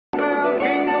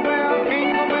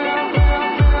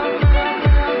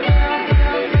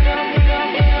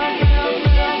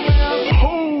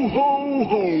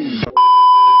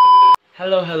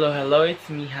Hello,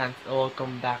 it's me Hans and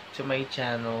welcome back to my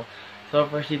channel. So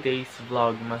for today's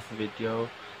Vlogmas video,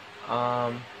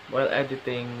 while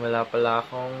editing, wala pala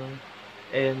akong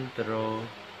intro.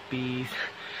 Peace.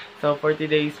 So for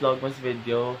today's Vlogmas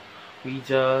video, we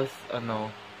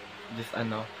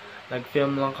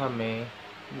nag-film lang kami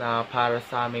na para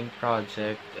sa aming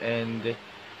project and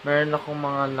meron akong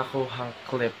mga nakuhang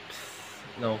clips.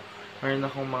 Meron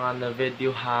akong mga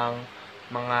na-videohang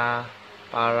mga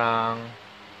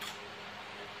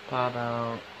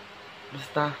parang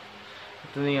basta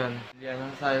ito na yun. Yan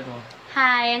ang sabi mo.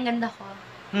 Hi, ang ganda ko.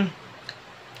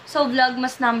 So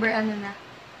Vlogmas number ano na?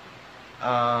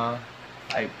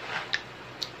 5.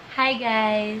 Hi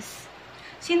guys.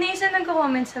 Sino isa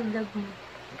nagko-comment sa vlog mo?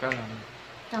 Ikaw lang.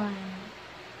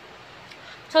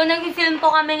 So nag-film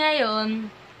po kami ngayon.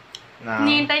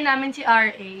 Hinihintay namin si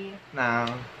RA.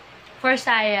 For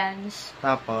science.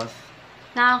 Tapos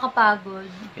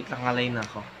Nakakapagod. wait lang, alay na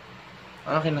ako.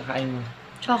 Ano kinakain mo?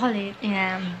 Chocolate.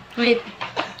 Ayan. Wait.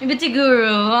 Ibig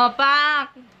siguro.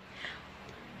 Pak!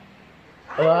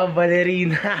 Wow,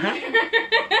 ballerina.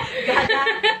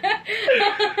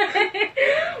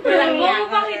 Huwag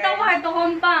mo pakita ko ito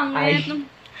kung pangit.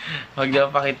 Huwag niyo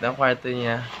pakita ang kwarto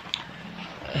niya.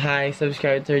 Hi,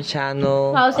 subscribe to our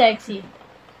channel. Wow, sexy.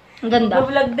 Ang ganda.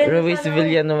 Ruiz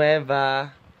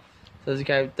Villanueva.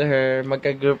 Subscribe to her.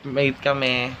 Magka-groupmate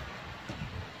kami.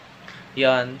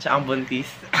 Yon, siya ang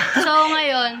buntis. So,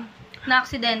 ngayon,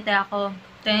 na-aksidente ako.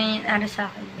 Ito yung nangyari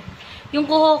sa akin. Yung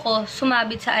kuho ko,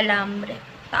 sumabit sa alambre.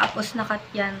 Tapos, nakat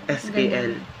yan.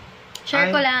 SKL.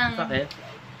 Share ko lang. Sakit?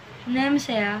 Hindi,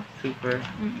 masaya. Super.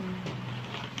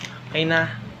 Okay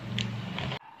na.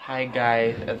 Hi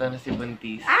guys, ito na si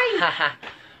Buntis. Ay!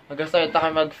 Mag-start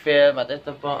tayo mag-film at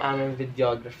ito po ang aming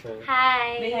videographer.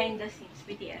 Hi! Behind the scenes,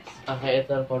 BTS. Okay,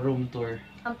 ito po, room tour.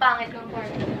 Ang pangit ng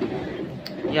kwarto.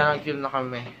 Yan, nag-film na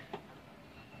kami.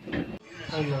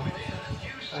 Ano?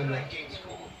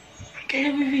 Kaya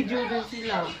nag-video na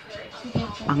sila.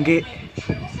 Angge.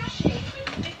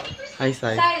 Hi,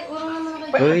 Sai. Sai, urong naman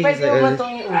ako. Pwede mo ba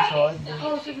itong iusod?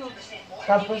 Oo, sige.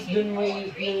 Tapos dun mo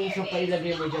yung sopa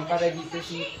ilagay mo dyan para dito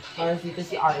si RA.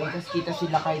 Tapos kita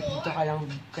sila kahit dito ka lang,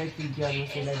 kahit video mo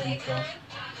sila dito.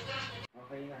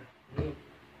 Okay na.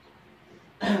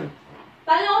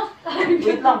 Paano ko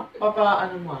Wait lang,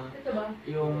 ano mo Ito ba?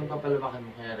 yung papalabakin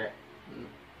mo kaya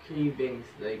cravings,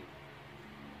 like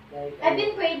I've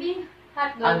been craving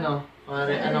hotdog.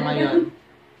 ano ngayon?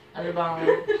 Ano bang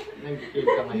nag-crave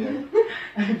ka ngayon?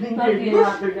 Hindi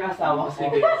natin yung asawa ko.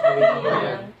 Sige, sabi ko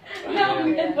ngayon.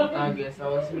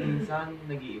 Tapos minsan,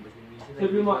 nag-iiba si minsan.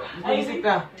 Sabi mo, Isip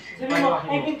ka. Sabi mo,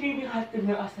 I've been craving hotdog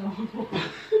ng asawa ko.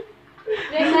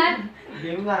 Game na?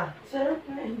 Game na. Sarap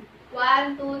na eh.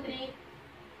 1, 2, 3.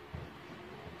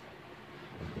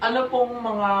 Ano pong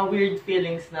mga weird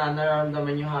feelings na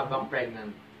nararamdaman nyo habang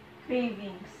pregnant?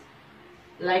 Cravings.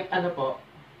 Like, ano po?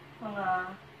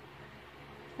 Mga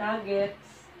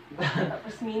nuggets.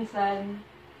 Tapos minsan,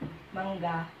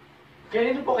 mangga.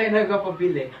 Kanino po kayo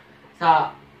nagpapabili? Sa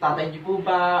tatay niyo po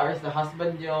ba? Or sa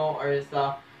husband niyo? Or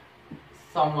sa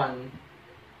someone?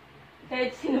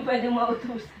 Kahit sino pwedeng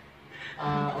mautusan.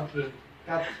 Okay.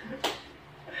 Cut.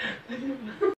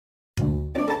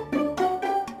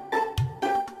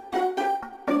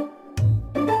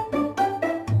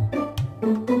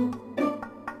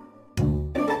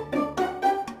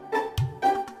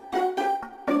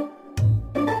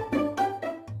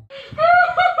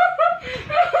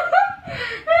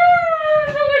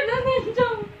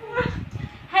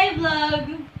 Hi,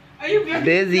 vlog! Are you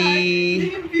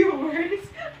Busy! viewers?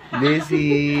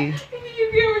 Busy! Hindi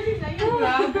yung viewers na yung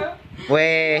vlog.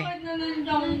 We!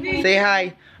 Say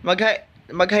hi!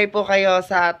 Mag-hi po kayo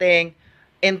sa ating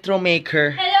intro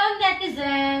maker. Hello,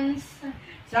 netizens!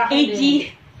 Sa akin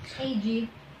din. AG.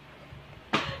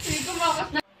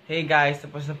 Hey guys,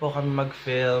 tapos na po kami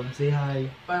mag-film. Say hi.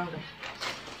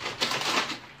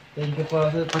 Thank you po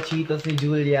sa pachitos ni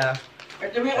Julia.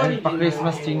 And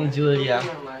pa-Christmas tree ni Julia.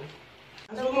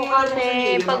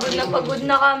 Kami, pagod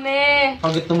na kami.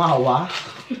 Pagod tumawa.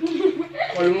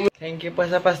 Thank you po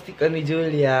sa pastiko ni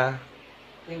Julia.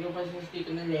 Thank you pa sa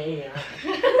stiko na Leia.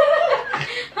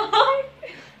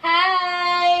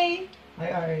 Hi! Hi,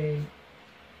 Ari.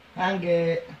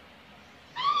 Hangge.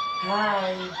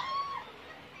 Hi!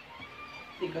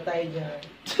 Stiko tayo dyan.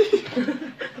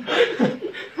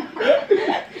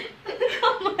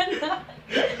 Tama na.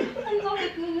 Ang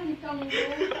sakit mo ng tango.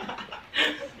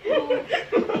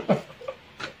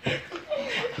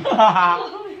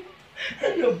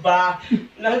 Ano ba?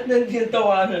 Lahat ng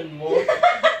tinatawanan mo?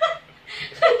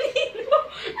 Kanino?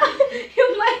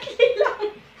 Yung maikli lang.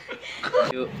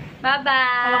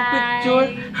 Bye-bye!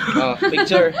 Oh,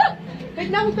 picture. Kahit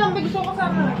nakita lang, may gusto ko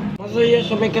kasama. Masaya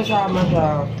siya, may kasama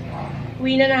siya.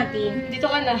 Uwi na natin. Dito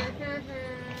ka na.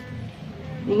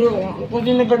 Kasi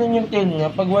na ganun yung tail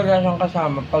niya, pag wala siyang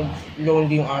kasama, pag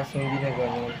lonely yung aso, hindi na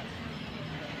ganun.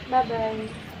 Bye-bye.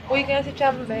 Uwi ka na si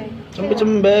Chambay. Chumbe.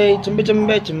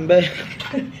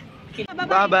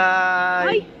 Bye-bye.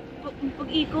 Ay!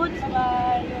 Pag-ikot.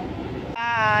 Bye.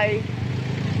 Bye.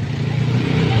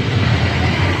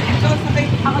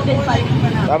 Ako din pa.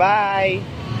 Bye-bye.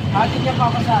 Ate niya pa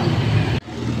kasama.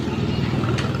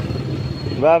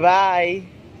 Bye-bye.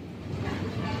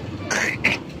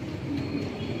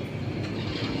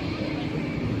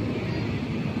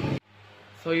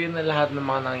 So yun na lahat ng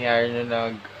mga nangyari na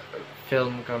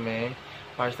nag-film kami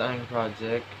para sa aming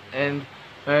project. And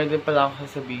meron din pala ako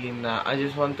sasabihin na I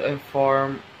just want to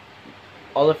inform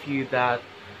all of you that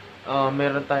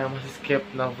meron tayong skip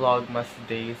na Vlogmas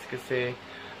days kasi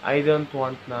I don't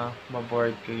want na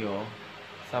ma-bored kayo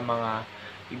sa mga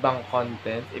ibang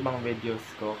content, ibang videos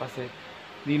ko kasi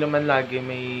hindi naman lagi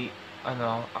may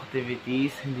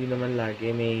activities, hindi naman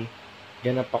lagi may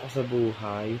ganap ako sa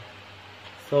buhay.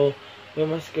 So, may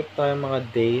ma-skip tayo mga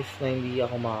days na hindi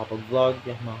ako makakapag-vlog,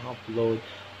 hindi ako makaka-upload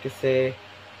kasi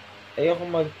ayoko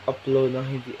mag-upload ng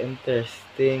hindi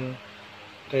interesting.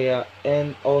 Kaya,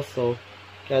 and also,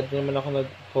 kaya din naman ako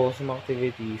nag-post ng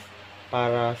activities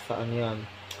para sa yan,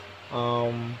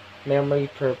 memory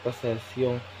purposes,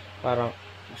 yung parang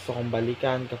gusto kong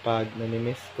balikan kapag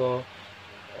namimiss ko.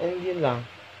 And yun lang.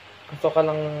 Gusto ka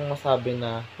lang masabi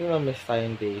na yung na-miss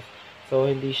tayong days. So,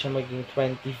 hindi siya maging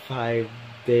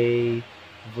 25-day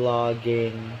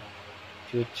vlogging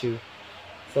YouTube.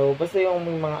 So, basta yung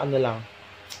mga lang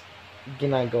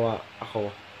ginagawa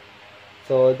ako.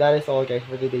 So, that is all guys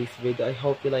for today's video. I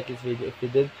hope you like this video. If you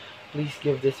did, please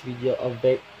give this video a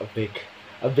big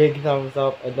thumbs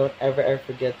up. And don't ever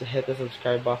forget to hit the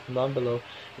subscribe button down below.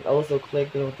 And also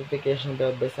click the notification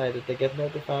bell beside it to get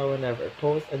notified whenever I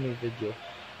post a new video.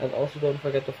 And also don't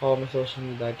forget to follow my social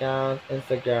media accounts,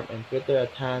 Instagram and Twitter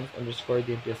at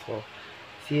 @Hans_DMP as well.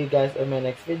 See you guys in my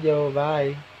next video.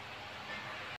 Bye!